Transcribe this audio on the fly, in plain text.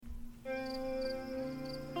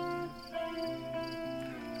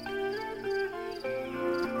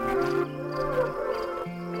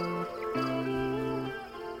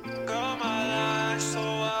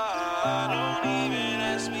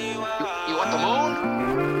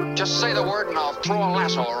Just say the word and I'll throw a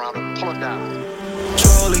lasso around it and pull it down.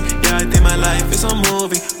 Truly, yeah, I think my life is a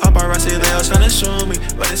movie. Paparazzi, they all trying to show me,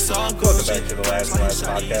 but it's all good. Welcome back to the Last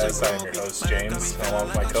Podcast. I'm your host, James, along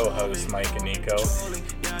with my co-hosts, Mike and Nico.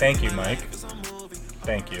 Thank you, Mike.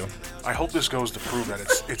 Thank you. I hope this goes to prove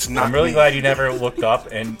that it's not I'm really me. glad you never looked up,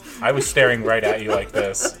 and I was staring right at you like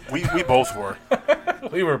this. We both were.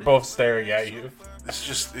 We were both staring at you. It's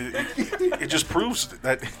just it just proves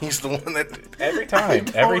that he's the one that Every time.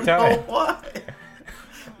 Why?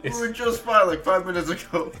 We were just fine like 5 minutes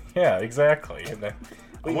ago. Yeah, exactly. And then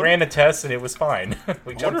we ran a test, and it was fine. I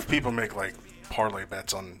wonder if people make like parlay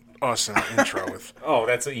bets on us in the intro with Oh,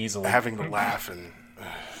 that's easily. having to laugh and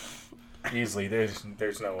Easily.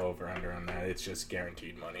 There's no over-under on that. It's just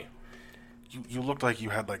guaranteed money. you looked like you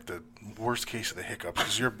had like the worst case of the hiccups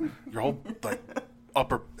because your whole like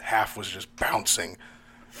upper half was just bouncing.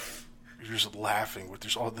 You're just laughing with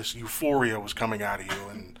just all this euphoria was coming out of you,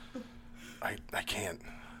 and I can't.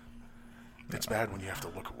 It's bad when you have to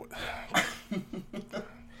look at what.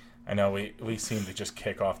 I know we seem to just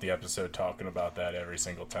kick off the episode talking about that every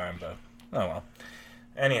single time, but oh well.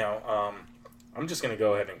 Anyhow, I'm just gonna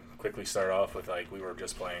go ahead and quickly start off with like we were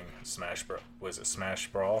just playing Smash Bros. Was it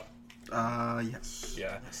Smash Brawl? Yes.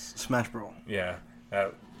 Yeah. Yes. Smash Brawl. Yeah.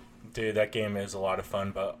 Dude, that game is a lot of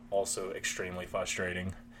fun, but also extremely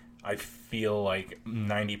frustrating. I feel like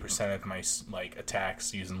 90% of my like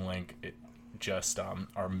attacks using Link just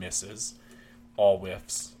are misses, all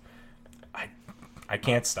whiffs. I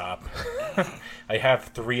can't stop. I have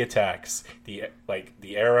 3 attacks: the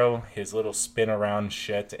arrow, his little spin around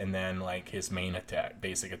shit, and then like his main attack,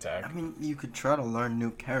 basic attack. I mean, you could try to learn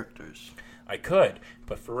new characters. I could,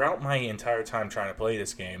 but throughout my entire time trying to play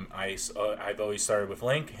this game, I've always started with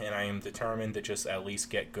Link, and I am determined to just at least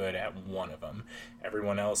get good at one of them.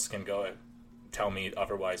 Everyone else can go tell me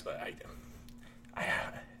otherwise, but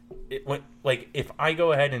if I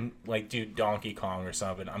go ahead and like do Donkey Kong or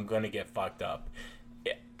something, I'm gonna get fucked up.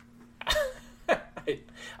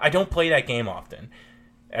 I don't play that game often.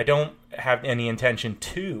 I don't have any intention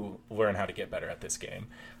to learn how to get better at this game.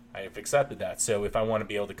 I've accepted that. So if I want to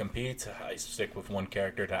be able to compete, I stick with one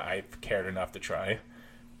character that I've cared enough to try.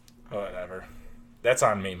 Whatever. That's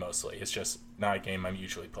on me mostly. It's just not a game I'm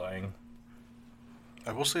usually playing.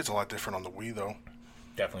 I will say it's a lot different on the Wii though.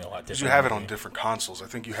 Definitely a lot different. Because you have it on different consoles. I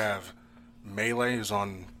think you have Melee is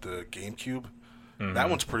on the GameCube. Mm-hmm. That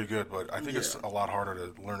one's pretty good, but I think it's a lot harder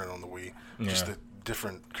to learn it on the Wii. Just the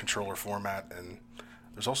different controller format, and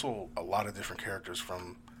there's also a lot of different characters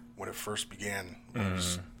from when it first began. When it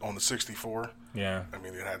was on the 64. Yeah. I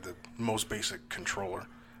mean, it had the most basic controller,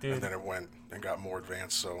 and then it went and got more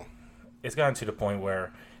advanced. So it's gotten to the point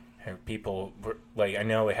where people like I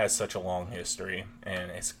know it has such a long history,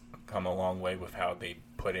 and it's come a long way with how they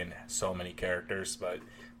put in so many characters, but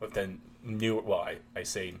with the newer, well, I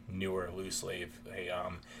say newer loosely,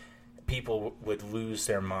 people would lose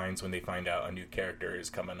their minds when they find out a new character is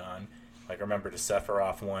coming on. Like, I remember the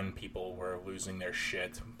Sephiroth one, people were losing their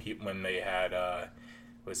shit. When they had,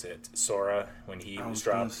 was it Sora? When he was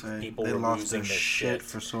dropped, people were losing their shit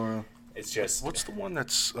for Sora. It's just... What's the one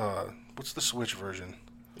that's, what's the Switch version?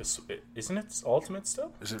 Isn't it Ultimate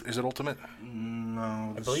still? Is it Ultimate?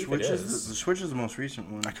 No, I believe it is. The Switch is the most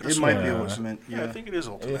recent one. It might be Ultimate. Yeah, I think it is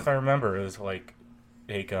Ultimate. If I remember, it was like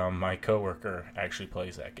my coworker actually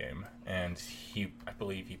plays that game, and I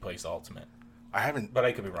believe he plays Ultimate. I haven't, but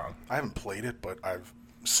I could be wrong. I haven't played it, but I've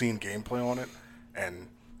seen gameplay on it, and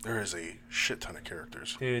there is a shit ton of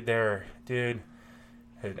characters.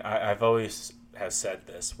 I've always has said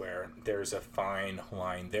this, where there's a fine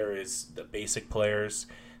line. There is the basic players,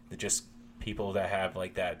 just people that have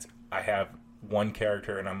like that. I have one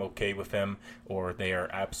character and I'm okay with him, or they are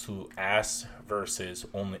absolute ass versus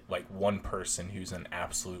only like one person who's an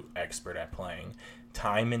absolute expert at playing.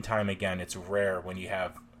 Time and time again, it's rare when you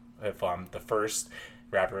have the first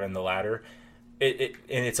rapper and the ladder. And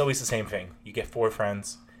it's always the same thing. You get 4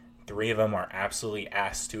 friends, 3 of them are absolutely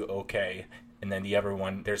ass to okay, and then the other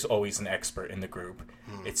one, there's always an expert in the group.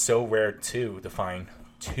 It's so rare too to find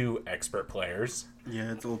 2 expert players.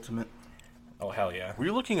 Yeah, it's Ultimate. Oh, hell yeah. Were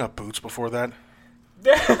you looking up boots before that?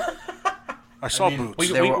 I saw boots.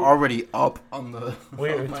 They were already up on the...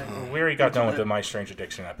 We already got done with the My Strange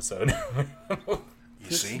Addiction episode.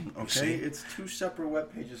 You see? Okay, it's 2 separate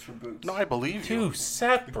web pages for boots. No, I believe you. 2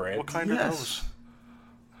 separate? What kind of those?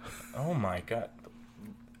 Oh my god.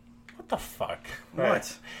 What the fuck?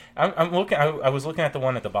 What? I'm looking. I was looking at the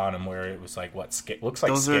one at the bottom where it was like what looks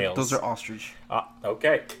like scales. Those are ostrich.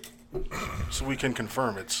 Okay. So we can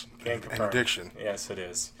confirm it's an addiction. Yes, it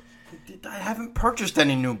is. I haven't purchased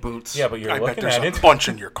any new boots. Yeah, but you're I bet looking there's at a it. bunch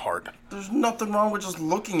in your cart. There's nothing wrong with just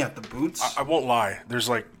looking at the boots. I won't lie. There's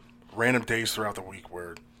like random days throughout the week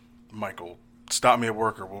where Michael stop me at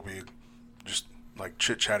work, or we'll be just like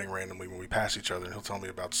chit-chatting randomly when we pass each other, and he'll tell me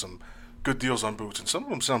about some good deals on boots, and some of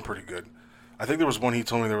them sound pretty good. I think there was one he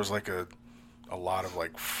told me there was like a lot of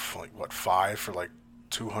like 5 for like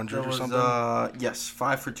 200 There or was, something. yes,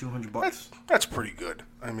 5 for $200. That's pretty good.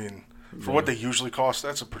 I mean, for what they usually cost,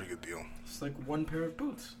 that's a pretty good deal. It's like one pair of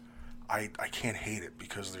boots. I can't hate it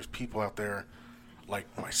because there's people out there like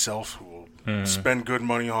myself who will spend good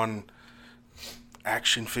money on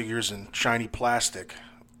action figures and shiny plastic.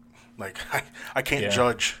 Like, I can't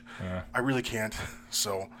judge. Yeah. I really can't.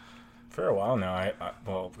 So, For a while now,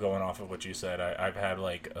 well, going off of what you said, I've had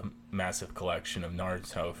like a massive collection of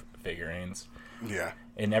Naruto figurines. yeah.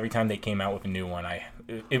 And every time they came out with a new one,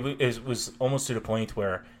 it was almost to the point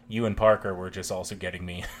where you and Parker were just also getting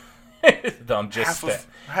me them.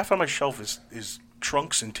 Half of my shelf is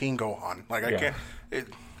Trunks and Teen Gohan. Like, I Yeah. can't.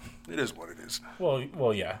 It is what it is.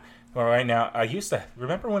 Well, yeah. Well, right now, I used to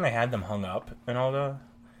remember when I had them hung up and all the.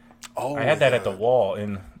 Oh, I had that at the wall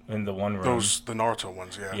in the one room. the Naruto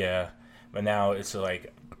ones, yeah. Yeah, but now it's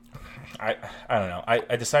like, I don't know.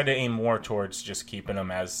 I decided to aim more towards just keeping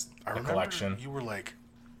them as I a remember collection. you were like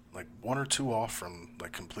 1 or 2 off from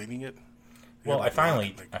like completing it. Well, Yeah, I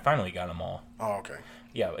finally got them all. Oh, okay.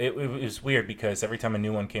 Yeah, it was weird because every time a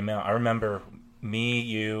new one came out, I remember me,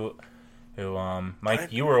 you, who Mike,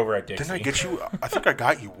 you were over at Dixie. Didn't I get you? I think I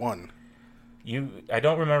got you one. I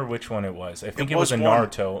don't remember which one it was. I think it was was a one.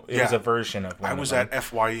 Naruto. It was Yeah. a version of one. I of was them. at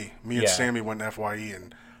FYE. Me and Yeah. Sammy went to FYE,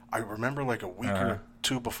 and I remember like a week or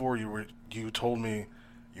 2 before you told me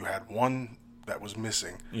you had one that was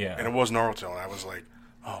missing. Yeah. And it was Naruto, and I was like,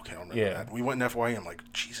 oh, okay, I remember Yeah. that. We went in FYE, and I'm like,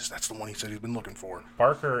 Jesus, that's the one he said he's been looking for.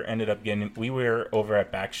 Parker ended up getting. We were over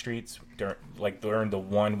at Backstreets during the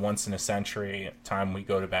once in a century time we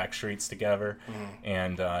go to Backstreets together,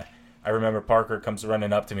 and I remember Parker comes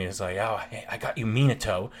running up to me and is like, "Oh, hey, I got you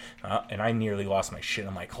Minato," and I nearly lost my shit.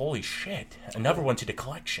 I'm like, "Holy shit! Another one to the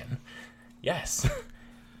collection." Yes,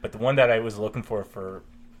 but the one that I was looking for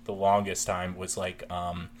the longest time was like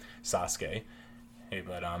Sasuke. Hey,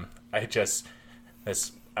 but I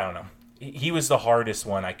don't know. He was the hardest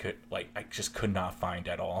one I just could not find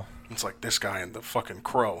at all. It's like this guy and the fucking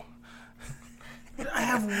crow. I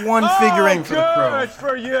have one figurine for the crow.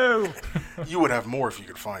 for you. You would have more if you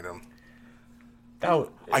could find him. That,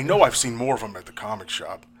 I know I've seen more of them at the comic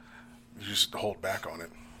shop. You just hold back on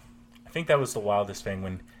it. I think that was the wildest thing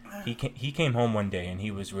when he came home one day and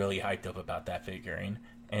he was really hyped up about that figurine,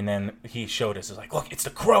 and then he showed us. It's like, look, it's the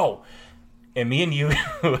crow. And me and you,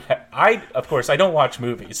 of course, I don't watch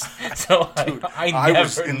movies, so Dude, I I never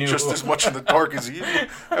was in knew. just as much in the dark as you.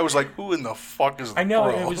 I was like, who in the fuck is the I know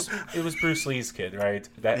crow? it was Bruce Lee's kid, right?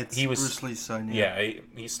 That It's he was Bruce Lee's son. Yeah,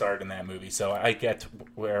 he starred in that movie, so I get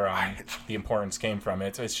where the importance came from.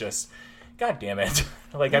 It's just, God damn it!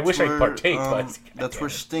 Like I wish I'd partake, but that's where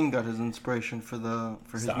Sting got his inspiration for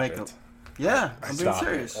his Stop makeup. it. Yeah, I'm being Stop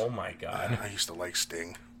serious. it! Oh my God! I used to like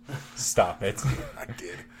Sting. Stop it! I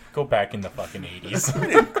did. Go back in the fucking 80s.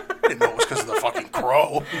 I didn't know it was because of the fucking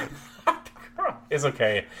crow. It's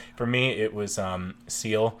okay. For me, it was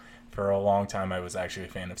Seal. For a long time, I was actually a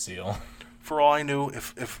fan of Seal. For all I knew,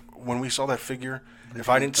 if when we saw that figure, if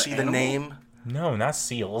I didn't see the animal? name, No, not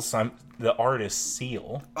Seals. I'm the artist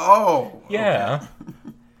Seal. Oh, Yeah.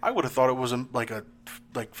 I would have thought it was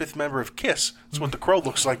like fifth member of Kiss. That's what the crow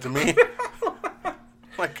looks like to me.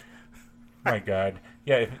 Like, My God.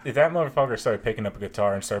 Yeah, if that motherfucker started picking up a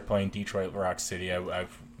guitar and started playing Detroit Rock City, I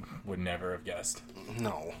would never have guessed.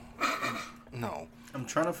 no. I'm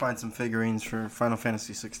trying to find some figurines for Final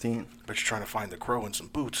Fantasy 16. But you're trying to find the crow in some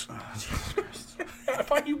boots. I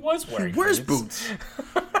thought he was wearing Where's boots?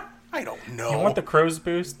 I don't know. You want the crow's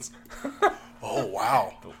boosts? Oh,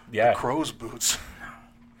 wow. Yeah. Crow's boots.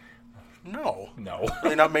 No. No. Are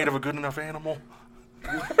they not made of a good enough animal?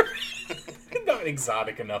 Not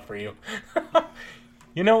exotic enough for you.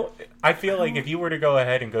 You know, I feel like if you were to go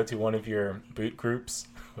ahead and go to one of your boot groups,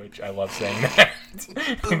 which I love saying that,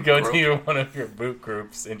 and go to one of your boot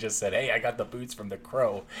groups and just said, hey, I got the boots from the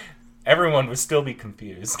crow, everyone would still be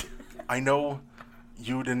confused. I know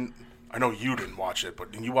you didn't watch it,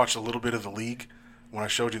 but you watched a little bit of The League when I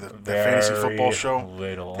showed you the fantasy football show.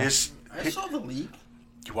 Little. I saw the league.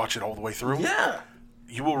 You watch it all the way through? Yeah.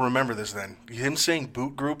 You will remember this then. Him saying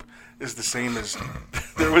boot group is the same as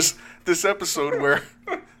there was this episode where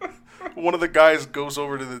one of the guys goes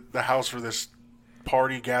over to the house for this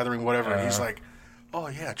party gathering, whatever, and he's like, oh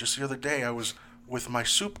yeah, just the other day I was with my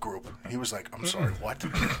soup group. And he was like, I'm sorry, what?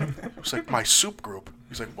 It was like, my soup group.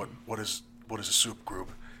 He's like, what is a soup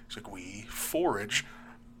group? He's like, we forage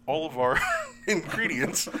all of our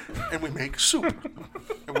ingredients and we make soup.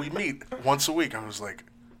 And we meet once a week. I was like,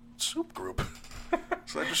 soup group?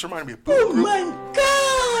 So that just reminded me of Boom Group. Oh my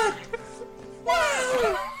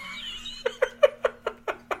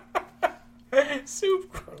God!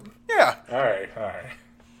 Soup group. Yeah. All right.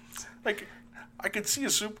 Like, I could see a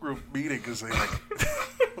soup group meeting because they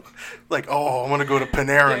like, oh, I'm going to go to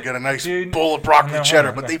Panera and get a nice bowl of broccoli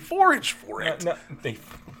cheddar, but they forage for it. No, they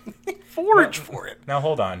forage for it. Now,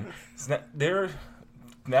 hold on.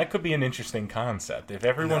 That could be an interesting concept. If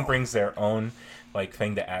everyone brings their own, like,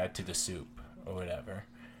 thing to add to the soup or whatever.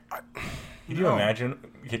 Could you imagine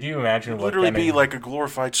what Literally be like a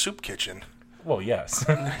glorified soup kitchen. Well, yes.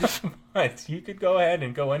 But you could go ahead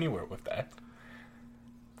and go anywhere with that.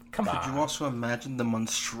 Come on. Could you also imagine the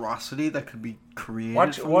monstrosity that could be created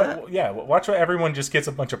Watch what everyone just gets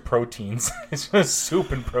a bunch of proteins. It's just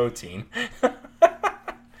soup and protein.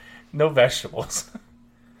 No vegetables.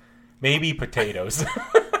 Maybe potatoes.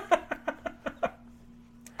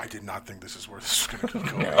 I did not think this is where this is going to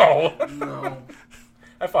go. No.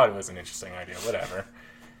 I thought it was an interesting idea. Whatever.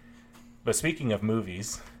 But speaking of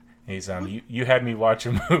movies, you had me watch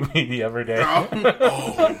a movie the other day.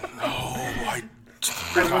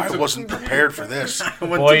 I wasn't prepared for this. I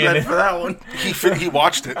went to bed for that one. He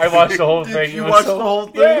watched it. I watched the whole thing. You watched the whole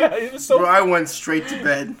thing? Yeah, it was so. Bro, I went straight to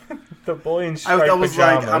bed. The boy in striped I was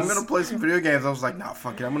pajamas. like, I'm gonna play some video games. I was like, nah,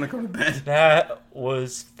 fuck it, I'm gonna go to bed. That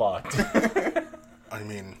was fucked. I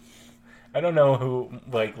mean, I don't know who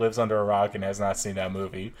lives under a rock and has not seen that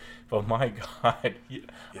movie, but my God,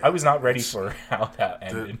 I was not ready for how that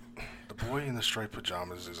ended. The boy in the striped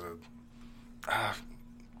pajamas is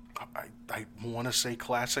I want to say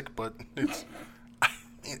classic, but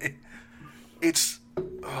it's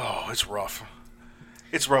rough.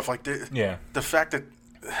 It's rough. Like the fact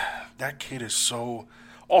that kid is so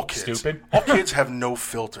all kids stupid. All kids have no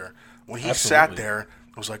filter. When he sat there,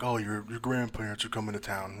 it was like, oh, your grandparents are coming to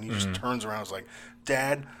town, and he just turns around and is like,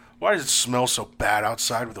 Dad, why does it smell so bad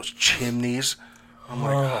outside with those chimneys? I'm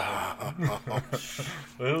like,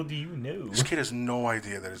 Well, do you know? This kid has no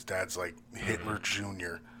idea that his dad's like Hitler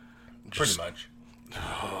Jr. Pretty much.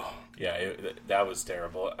 Yeah, that was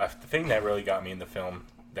terrible. The thing that really got me in the film,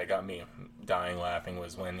 that got me dying laughing,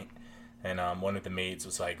 was when one of the maids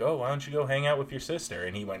was like, oh, why don't you go hang out with your sister?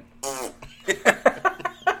 And he went,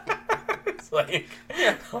 it's like,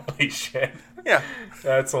 holy shit. Yeah.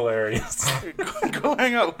 That's hilarious. Go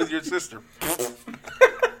hang out with your sister.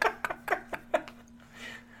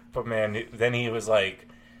 But man, then he was like,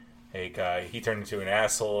 hey, guy, he turned into an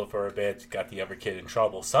asshole for a bit, got the other kid in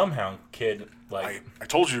trouble. Somehow, kid, like... I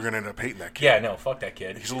told you were going to end up hating that kid. Yeah, no, fuck that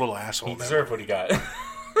kid. He's a little asshole. He deserved what he got.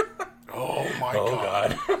 Oh, my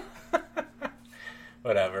God.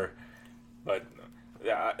 Whatever. But,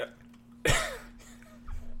 I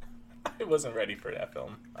wasn't ready for that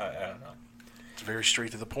film. I don't know. It's very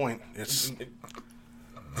straight to the point.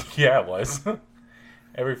 Yeah, it was.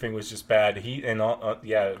 Everything was just bad.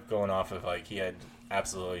 Going off of, like, he had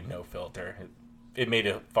absolutely no filter. It made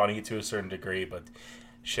it funny to a certain degree, but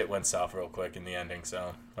shit went south real quick in the ending,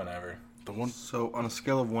 so whatever. So on a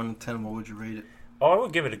scale of 1 to 10, what would you rate it? Oh, I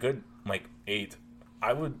would give it a good 8.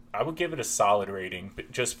 I would give it a solid rating,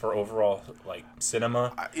 but just for overall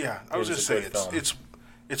cinema. I was just saying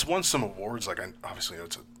it's won some awards. Like obviously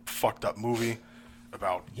it's a fucked up movie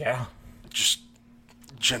about just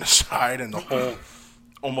genocide and the whole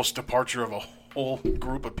almost departure of a whole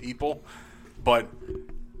group of people. But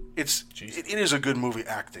it is a good movie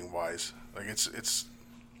acting wise. Like it's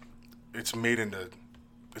made into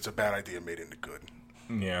a bad idea made into good.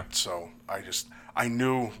 Yeah. So I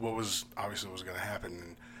knew what was going to happen,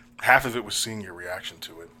 and half of it was seeing your reaction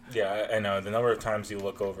to it. Yeah, I know the number of times you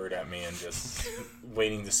look over at me and just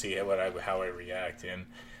waiting to see how I react, and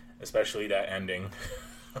especially that ending.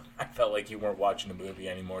 I felt like you weren't watching the movie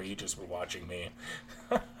anymore; you just were watching me.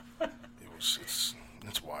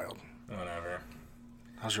 It's wild. Whatever.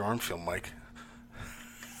 How's your arm feel, Mike?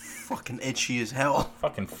 Fucking itchy as hell.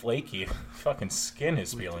 Fucking flaky. Fucking skin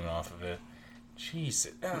is peeling off of it.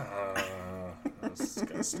 Jesus. That's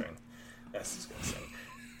disgusting. That's disgusting.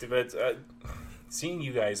 But seeing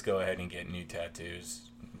you guys go ahead and get new tattoos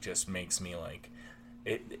just makes me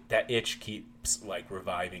that itch keeps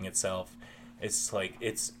reviving itself. It's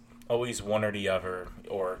it's always one or the other,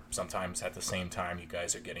 or sometimes at the same time you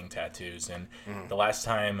guys are getting tattoos. And the last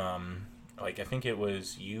time, I think it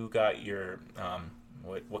was you got your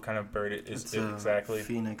What kind of bird is It's it exactly?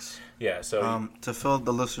 Phoenix. Yeah. So To fill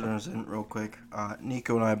the listeners in real quick,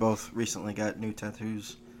 Nico and I both recently got new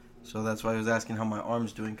tattoos. So that's why I was asking how my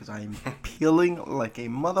arm's doing, because I'm peeling like a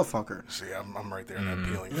motherfucker. See, I'm right there in that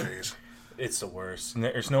peeling phase. it's the worst. And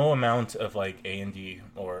there's no amount of like A&D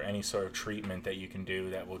or any sort of treatment that you can do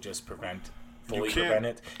that will just fully prevent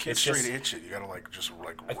it. You can't It's straight just, itch it. You gotta just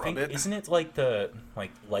I rub think it. isn't it like the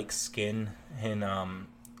like skin and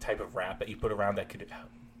type of wrap that you put around that could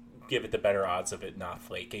give it the better odds of it not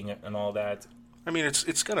flaking and all that. I mean,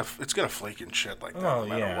 it's gonna flake and shit like that Oh no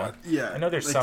matter yeah, what. Yeah, I know there's like some